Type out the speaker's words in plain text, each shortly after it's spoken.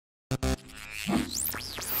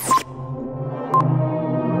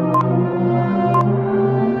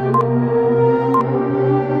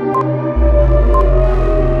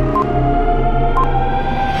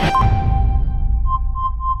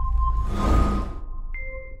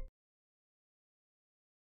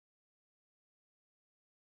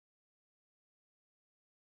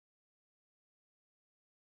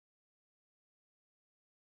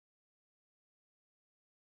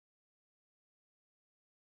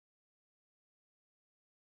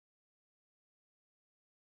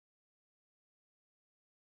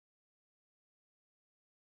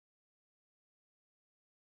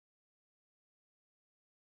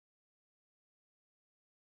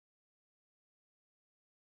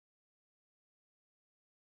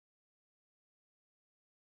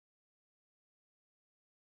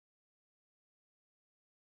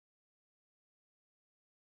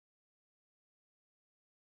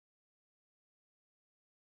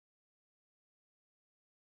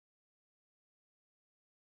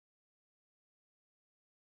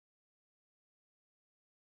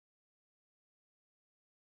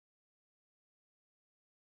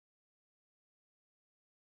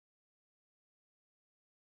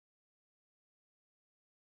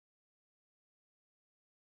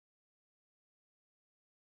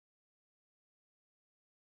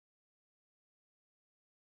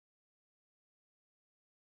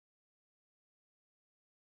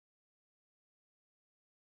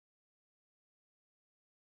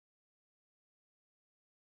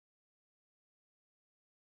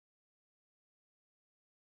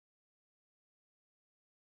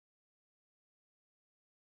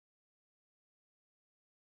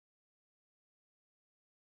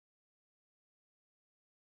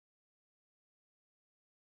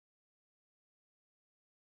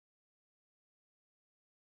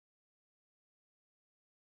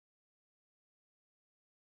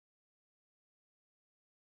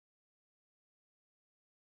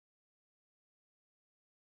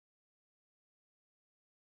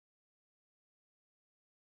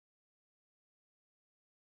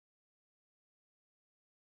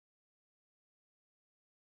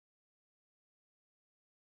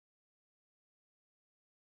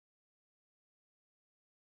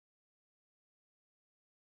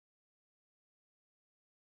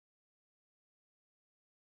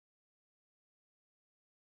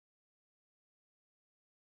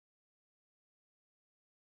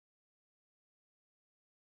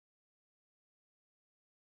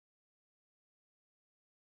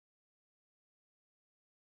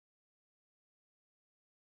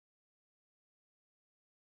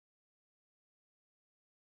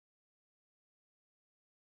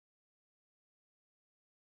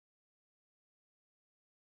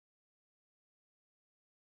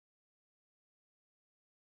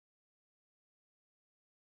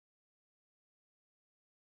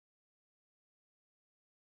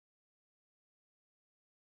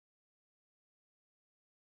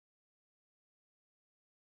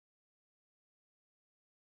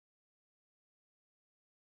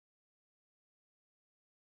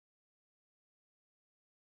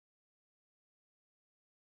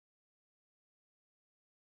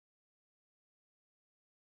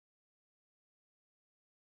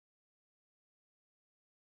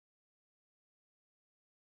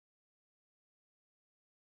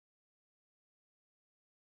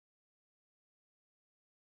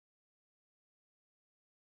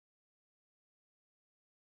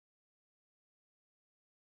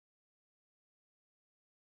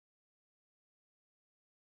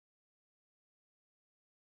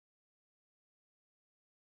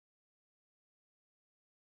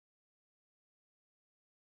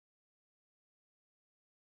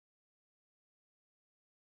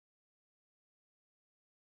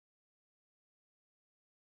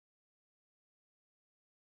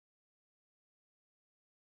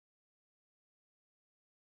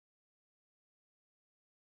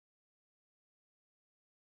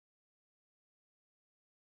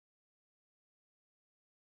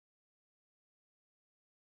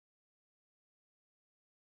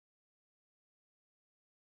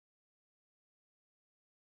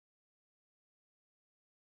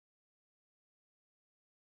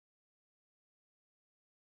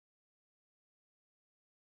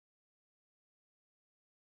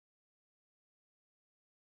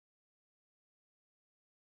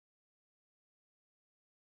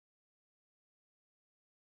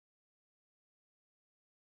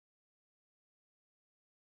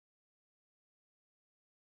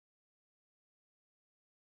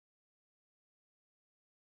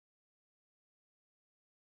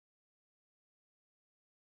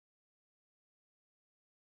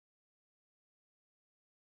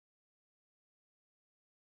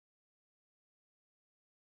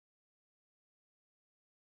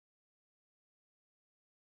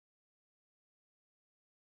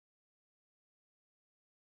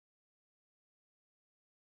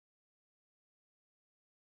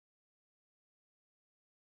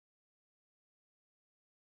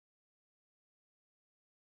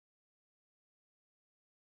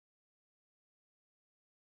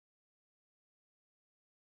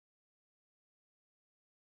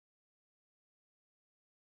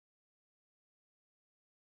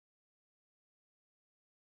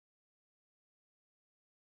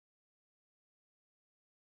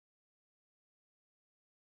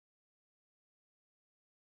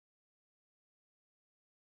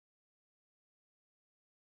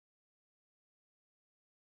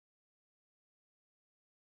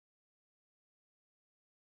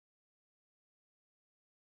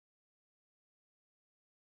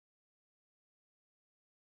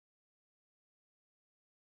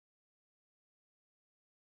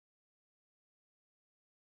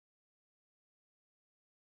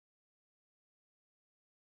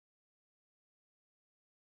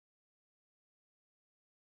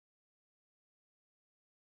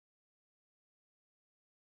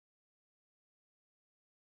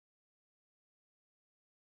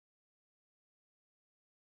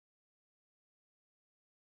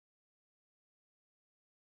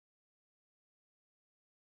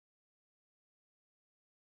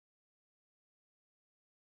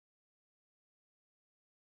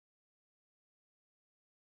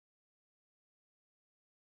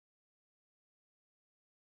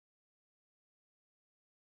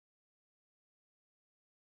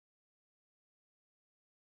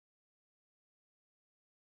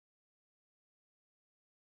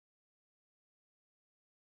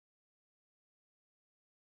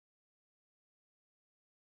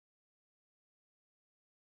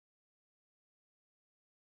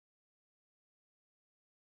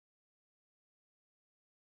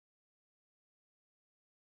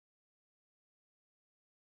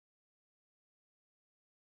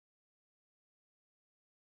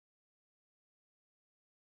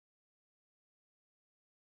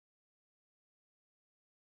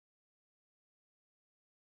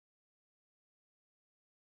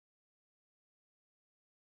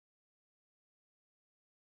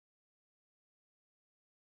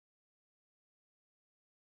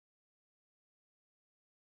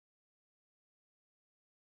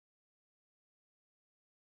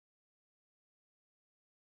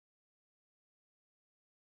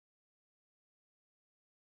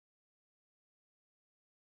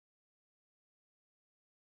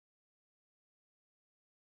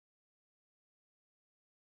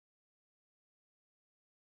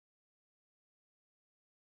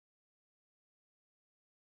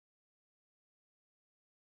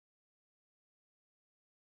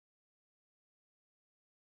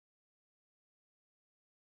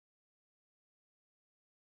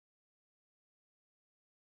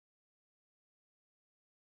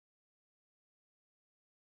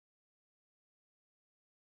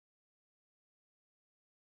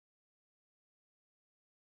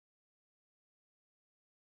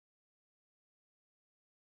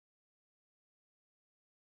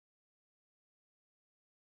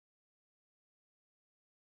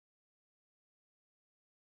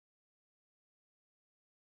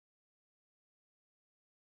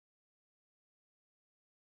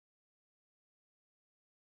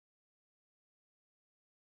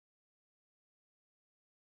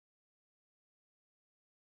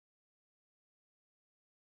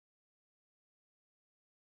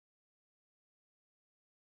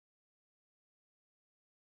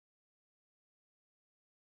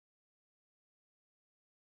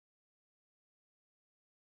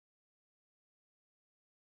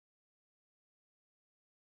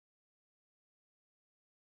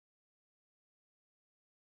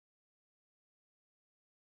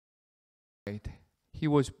He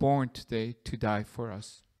was born today to die for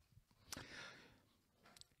us.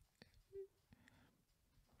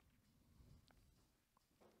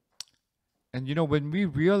 And when we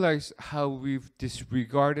realize how we've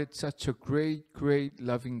disregarded such a great, great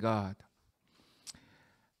loving God,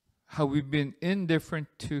 how we've been indifferent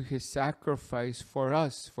to His sacrifice for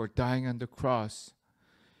us, for dying on the cross,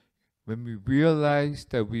 when we realize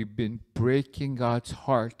that we've been breaking God's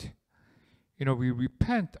heart, we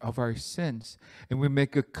repent of our sins and we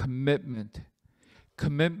make a commitment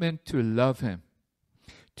to love Him,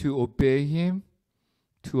 to obey Him,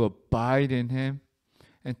 to abide in Him,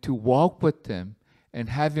 and to walk with Him and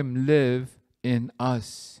have Him live in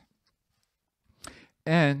us.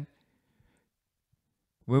 And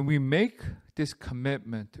when we make this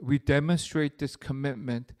commitment, we demonstrate this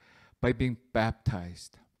commitment by being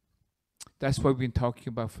baptized. That's what we've been talking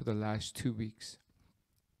about for the last 2 weeks.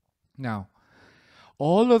 Now,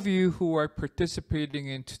 all of you who are participating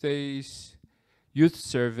in today's youth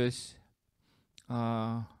service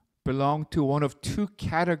belong to one of two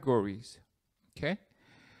categories. Okay?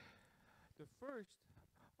 The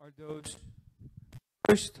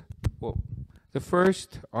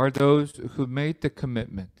first are those who made the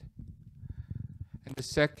commitment. And the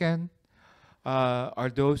second are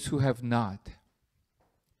those who have not.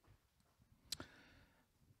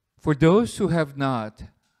 For those who have not,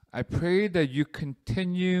 I pray that you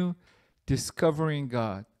continue discovering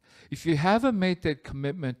God. If you haven't made that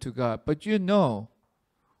commitment to God, but you know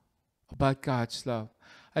about God's love,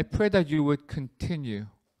 I pray that you would continue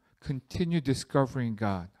discovering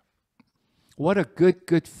God. What a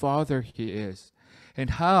good Father He is, and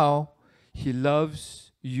how He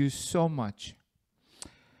loves you so much,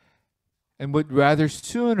 and would rather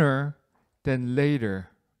sooner than later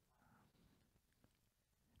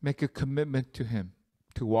make a commitment to Him,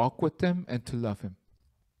 to walk with Him and to love Him.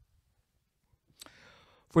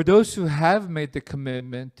 For those who have made the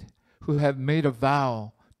commitment, who have made a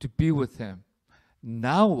vow to be with Him,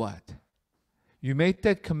 now what? You made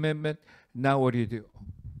that commitment, now what do you do?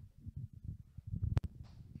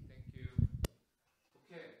 Thank you.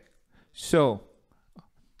 Okay.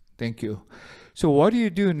 Thank you. So what do you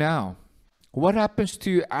do now? What happens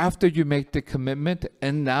to you after you make the commitment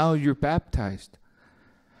and now you're baptized?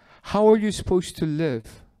 How are you supposed to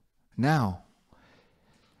live now?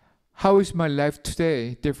 How is my life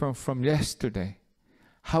today different from yesterday?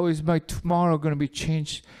 How is my tomorrow going to be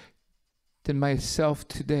changed than myself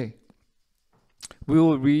today? We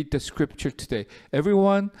will read the scripture today.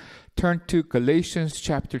 Everyone turn to Galatians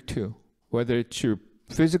chapter 2. Whether it's your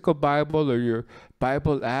physical Bible or your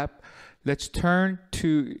Bible app, let's turn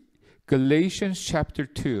to Galatians chapter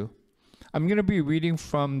 2. I'm going to be reading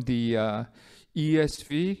from the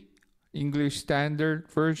ESV, English Standard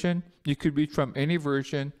Version. You could read from any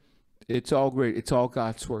version. It's all great. It's all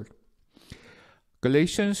God's Word.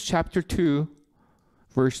 Galatians chapter 2,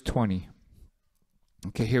 verse 20.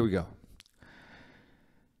 Okay, here we go.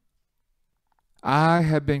 I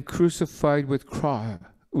have been crucified with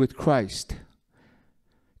Christ.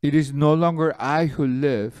 It is no longer I who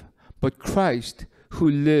live, but Christ who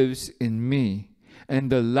lives in me.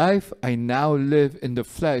 And the life I now live in the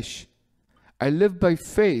flesh, I live by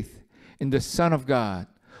faith in the Son of God,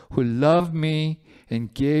 who loved me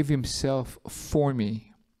and gave Himself for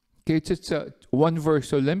me. Okay, it's just one verse,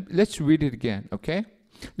 so let's read it again, okay?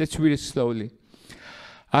 Let's read it slowly.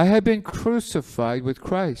 I have been crucified with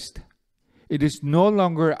Christ. It is no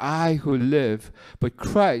longer I who live, but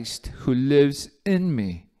Christ who lives in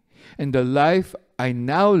me. And the life I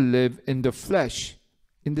now live in the flesh,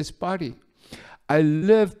 in this body, I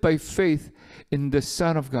live by faith in the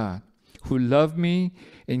Son of God, who loved me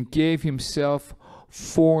and gave Himself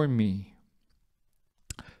for me.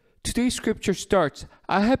 Today's scripture starts,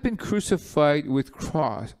 I have been crucified with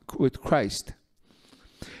Christ.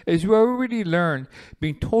 As we already learned,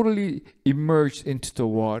 being totally immersed into the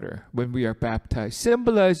water when we are baptized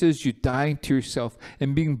symbolizes you dying to yourself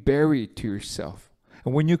and being buried to yourself.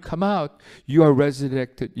 And when you come out, you are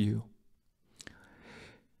resurrected you.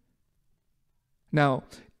 Now,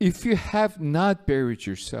 if you have not buried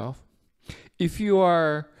yourself, if you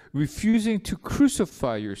are refusing to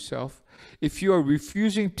crucify yourself, if you are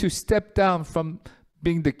refusing to step down from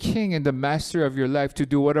being the king and the master of your life to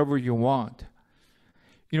do whatever you want,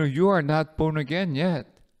 you are not born again yet.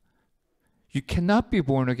 You cannot be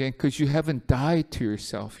born again because you haven't died to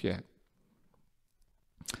yourself yet.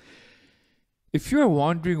 If you're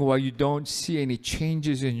wondering why you don't see any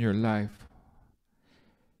changes in your life,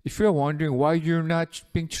 if you're wondering why you're not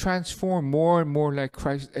being transformed more and more like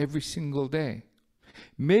Christ every single day,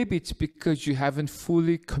 maybe it's because you haven't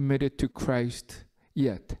fully committed to Christ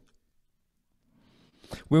yet.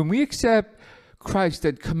 When we accept Christ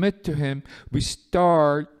and commit to Him, we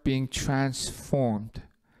start being transformed.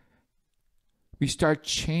 We start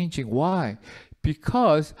changing. Why?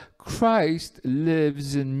 Because Christ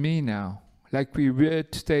lives in me now. Like we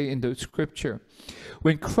read today in the scripture.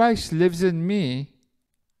 When Christ lives in me,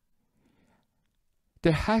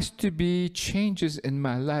 there has to be changes in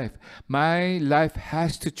my life. My life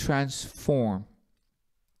has to transform.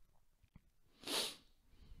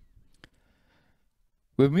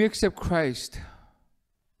 When we accept Christ,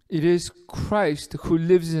 it is Christ who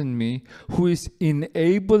lives in me, who is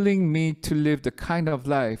enabling me to live the kind of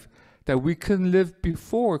life that we couldn't live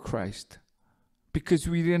before Christ, because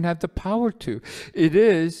we didn't have the power to. It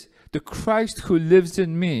is the Christ who lives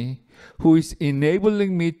in me who is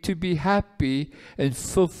enabling me to be happy and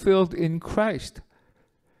fulfilled in Christ.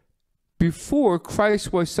 Before,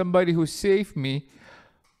 Christ was somebody who saved me,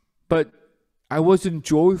 but I wasn't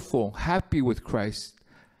joyful, happy with Christ.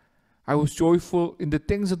 I was joyful in the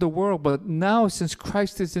things of the world, but now since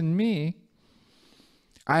Christ is in me,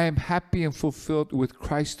 I am happy and fulfilled with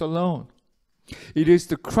Christ alone. It is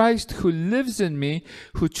the Christ who lives in me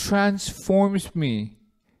who transforms me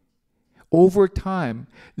over time,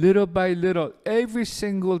 little by little, every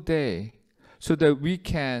single day, so that we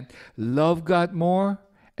can love God more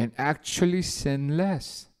and actually sin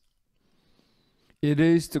less. It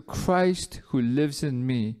is the Christ who lives in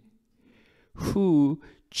me who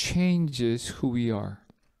changes who we are.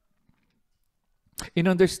 In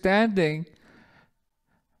understanding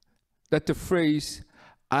that the phrase,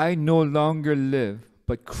 I no longer live,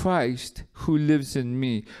 but Christ who lives in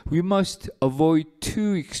me, we must avoid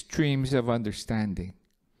two extremes of understanding.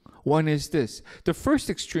 One is this. The first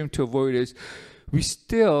extreme to avoid is we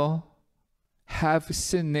still have a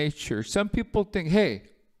sin nature. Some people think, hey,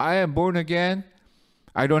 I am born again,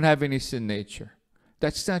 I don't have any sin nature.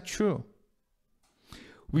 That's not true.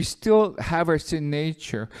 We still have our sin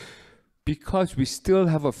nature because we still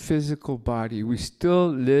have a physical body. We still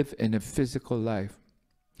live in a physical life.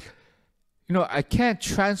 You know, I can't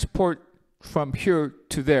transport from here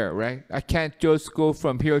to there, right? I can't just go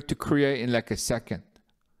from here to Korea in like a second.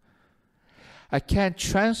 I can't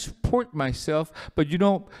transport myself, but you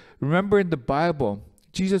know, remember in the Bible,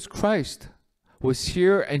 Jesus Christ was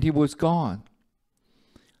here and He was gone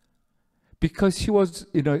because He was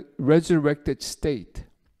in a resurrected state.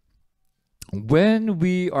 When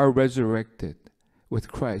we are resurrected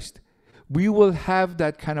with Christ, we will have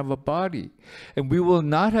that kind of a body, and we will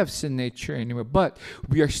not have sin nature anymore. But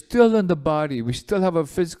we are still in the body. We still have a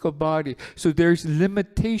physical body. So there's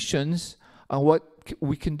limitations on what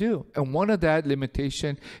we can do. And one of that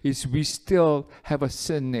limitation is we still have a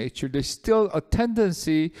sin nature. There's still a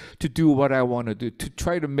tendency to do what I want to do, to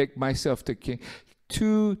try to make myself the king,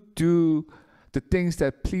 to do the things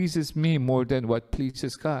that pleases me more than what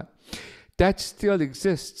pleases God. That still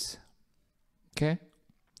exists. Okay?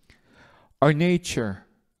 Our nature,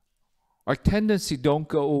 our tendency don't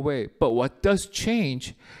go away. But what does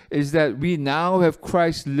change is that we now have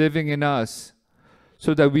Christ living in us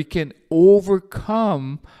so that we can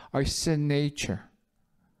overcome our sin nature.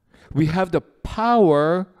 We have the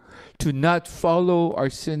power to not follow our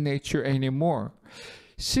sin nature anymore.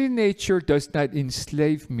 Sin nature does not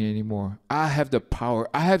enslave me anymore. I have the power.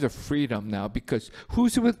 I have the freedom now because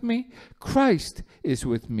who's with me? Christ is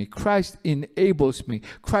with me. Christ enables me.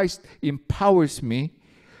 Christ empowers me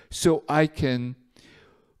so I can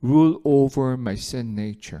rule over my sin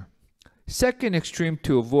nature. Second extreme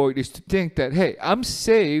to avoid is to think that, hey, I'm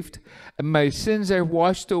saved and my sins are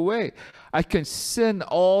washed away. I can sin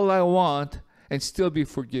all I want and still be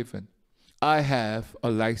forgiven. I have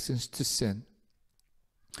a license to sin.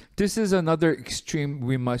 This is another extreme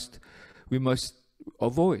we must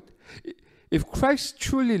avoid. If Christ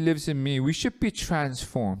truly lives in me, we should be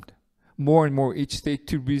transformed more and more each day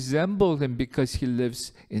to resemble Him because He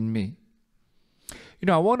lives in me. You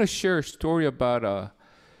know, I want to share a story about a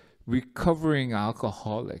recovering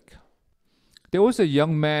alcoholic. There was a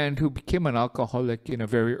young man who became an alcoholic in a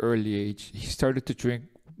very early age. He started to drink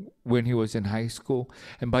when he was in high school,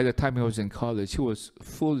 and by the time he was in college, he was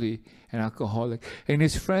fully an alcoholic. And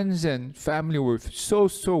his friends and family were so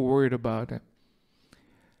worried about him.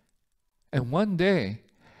 And one day,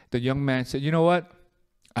 the young man said, you know what?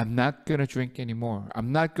 I'm not going to drink anymore.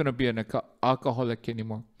 I'm not going to be an alcoholic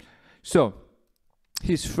anymore. So,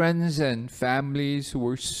 his friends and families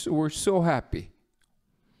were so happy.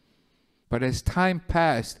 But as time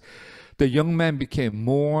passed, the young man became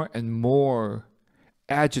more and more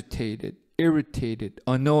agitated, irritated,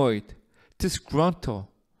 annoyed, disgruntled,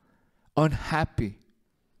 unhappy.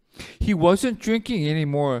 He wasn't drinking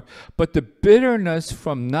anymore, but the bitterness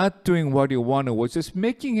from not doing what he wanted was just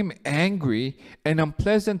making him angry and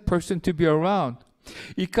unpleasant person to be around.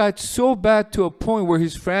 It got so bad to a point where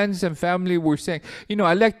his friends and family were saying,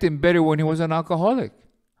 I liked him better when he was an alcoholic.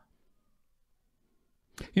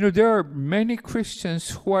 There are many Christians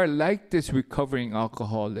who are like this recovering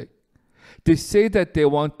alcoholic. They say that they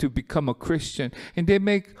want to become a Christian, and they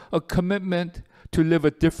make a commitment to live a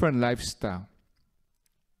different lifestyle.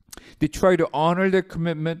 They try to honor their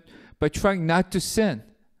commitment by trying not to sin.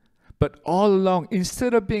 But all along,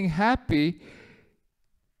 instead of being happy,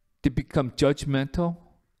 they become judgmental,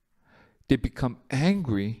 they become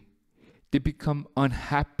angry, they become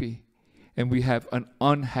unhappy, and we have an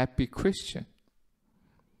unhappy Christian.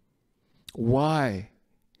 Why?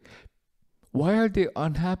 Why are they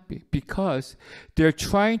unhappy? Because they're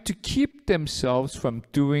trying to keep themselves from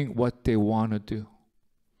doing what they want to do.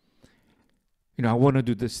 I want to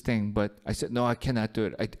do this thing, but I said, no, I cannot do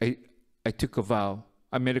it. I took a vow.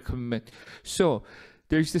 I made a commitment. So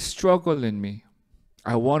there's this struggle in me.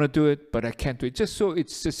 I want to do it, but I can't do it.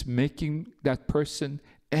 It's just making that person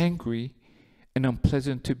angry and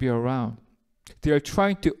unpleasant to be around. They are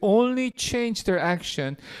trying to only change their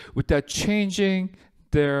action without changing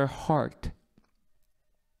their heart.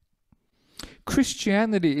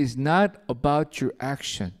 Christianity is not about your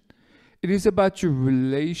action. It is about your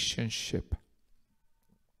relationship.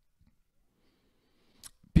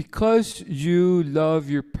 Because you love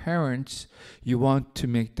your parents, you want to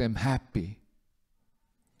make them happy.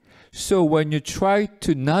 So when you try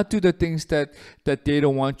to not do the things that they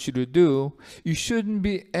don't want you to do, you shouldn't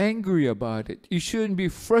be angry about it. You shouldn't be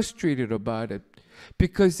frustrated about it,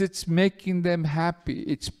 because it's making them happy.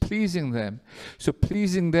 It's pleasing them. So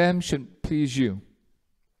pleasing them should please you.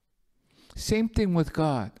 Same thing with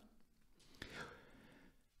God.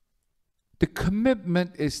 The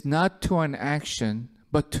commitment is not to an action,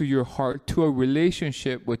 but to your heart, to a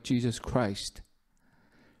relationship with Jesus Christ.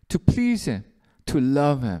 To please Him, to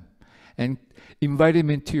love Him, and invite Him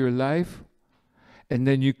into your life, and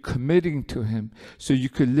then you committing to Him so you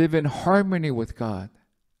could live in harmony with God.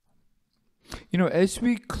 As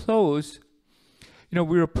we close,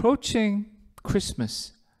 we're approaching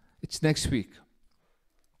Christmas. It's next week.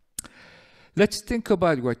 Let's think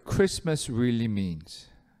about what Christmas really means.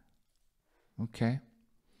 Okay?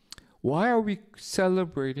 Why are we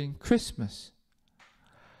celebrating Christmas?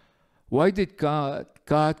 Why did God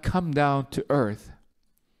come down to earth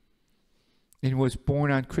and was born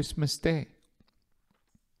on Christmas Day?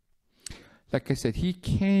 Like I said, He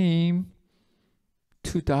came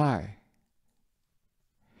to die.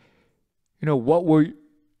 What were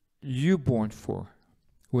you born for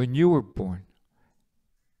when you were born?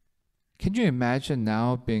 Can you imagine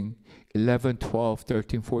now being 11, 12,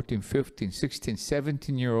 13, 14, 15, 16,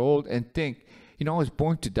 17-year-old and think, I was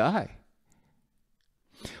born to die?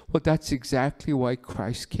 Well, that's exactly why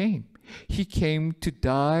Christ came. He came to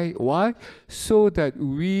die. Why? So that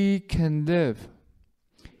we can live.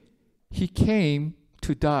 He came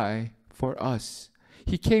to die for us.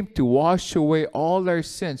 He came to wash away all our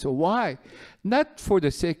sins. Why? Not for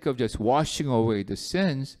the sake of just washing away the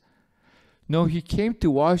sins. No, He came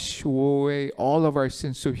to wash away all of our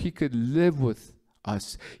sins so He could live with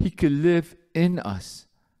us. He could live in us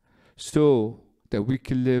so that we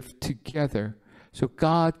could live together. So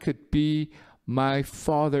God could be my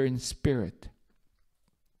Father in spirit.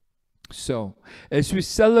 So, as we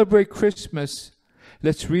celebrate Christmas,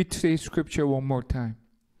 let's read today's scripture one more time.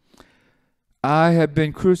 I have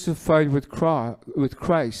been crucified with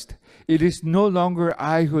Christ. It is no longer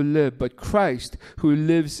I who live, but Christ who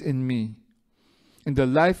lives in me. In the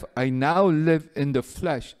life I now live in the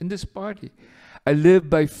flesh, in this body, I live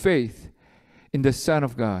by faith in the Son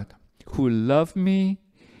of God, who loved me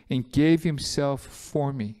and gave Himself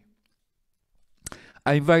for me.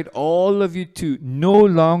 I invite all of you to no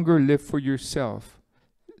longer live for yourself.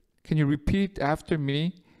 Can you repeat after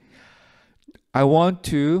me? I want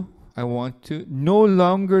to no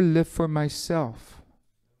longer live for myself.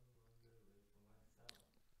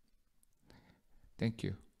 Thank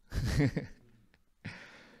you.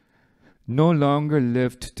 No longer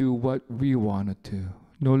live to do what we want to do.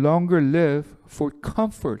 No longer live for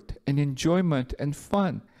comfort and enjoyment and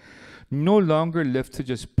fun. No longer live to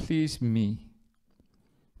just please me,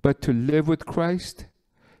 but to live with Christ,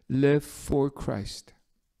 live for Christ.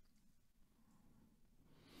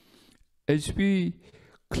 As we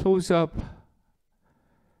close up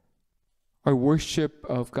our worship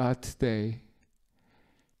of God today,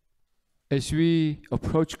 as we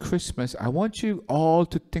approach Christmas, I want you all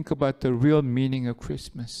to think about the real meaning of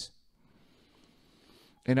Christmas.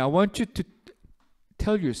 And I want you to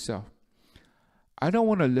Tell yourself, I don't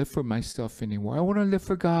want to live for myself anymore. I want to live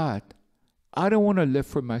for God. I don't want to live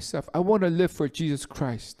for myself. I want to live for Jesus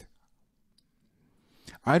Christ.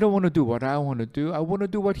 I don't want to do what I want to do. I want to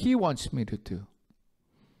do what He wants me to do.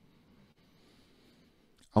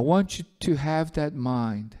 I want you to have that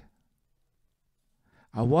mind.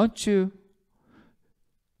 I want you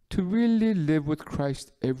to really live with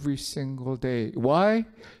Christ every single day. Why?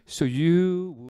 So you